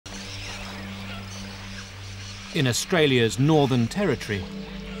In Australia's Northern Territory,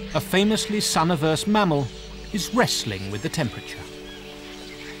 a famously sun-averse mammal is wrestling with the temperature.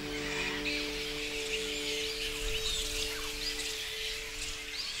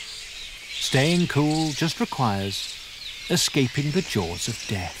 Staying cool just requires escaping the jaws of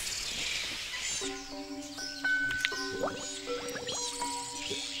death.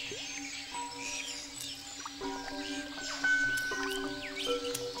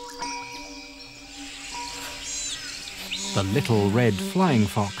 The little red flying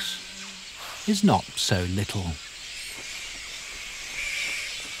fox is not so little.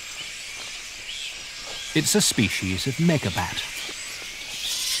 It's a species of megabat,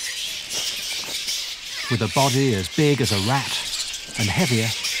 with a body as big as a rat and heavier,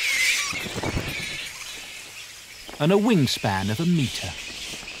 and a wingspan of a metre.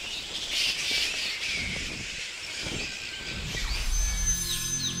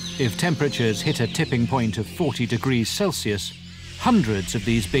 If temperatures hit a tipping point of 40 degrees Celsius, hundreds of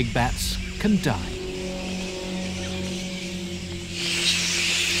these big bats can die.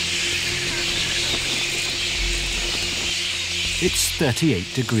 It's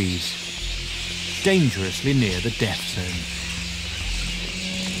 38 degrees, dangerously near the death zone.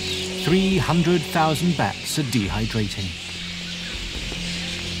 300,000 bats are dehydrating.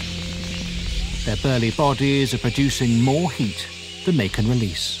 Their burly bodies are producing more heat than they can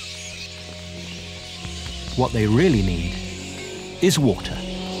release. What they really need is water.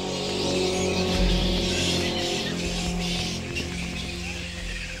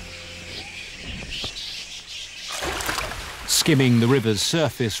 Skimming the river's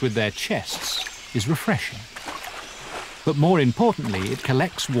surface with their chests is refreshing. But more importantly, it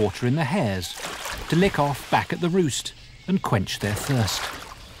collects water in the hairs to lick off back at the roost and quench their thirst.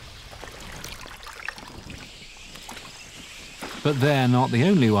 But they're not the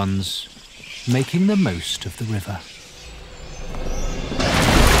only ones making the most of the river.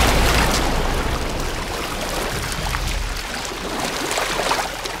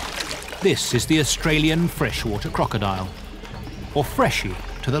 This is the Australian freshwater crocodile, or freshie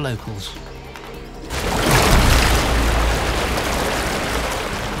to the locals.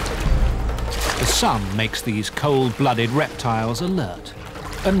 The sun makes these cold-blooded reptiles alert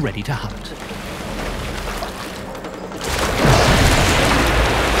and ready to hunt.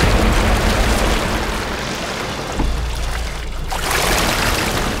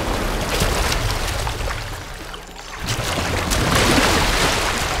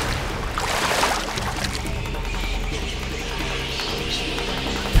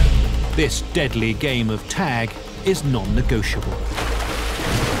 This deadly game of tag is non-negotiable.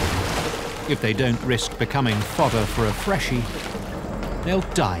 If they don't risk becoming fodder for a freshie, they'll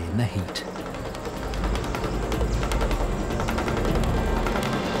die in the heat.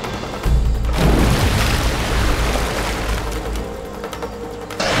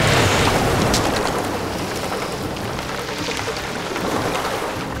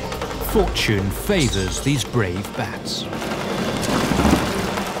 Fortune favours these brave bats.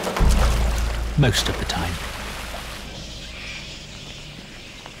 Most of the time.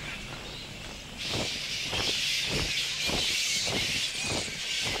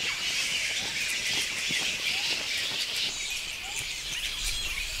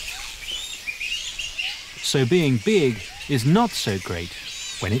 So being big is not so great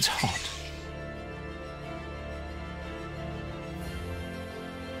when it's hot.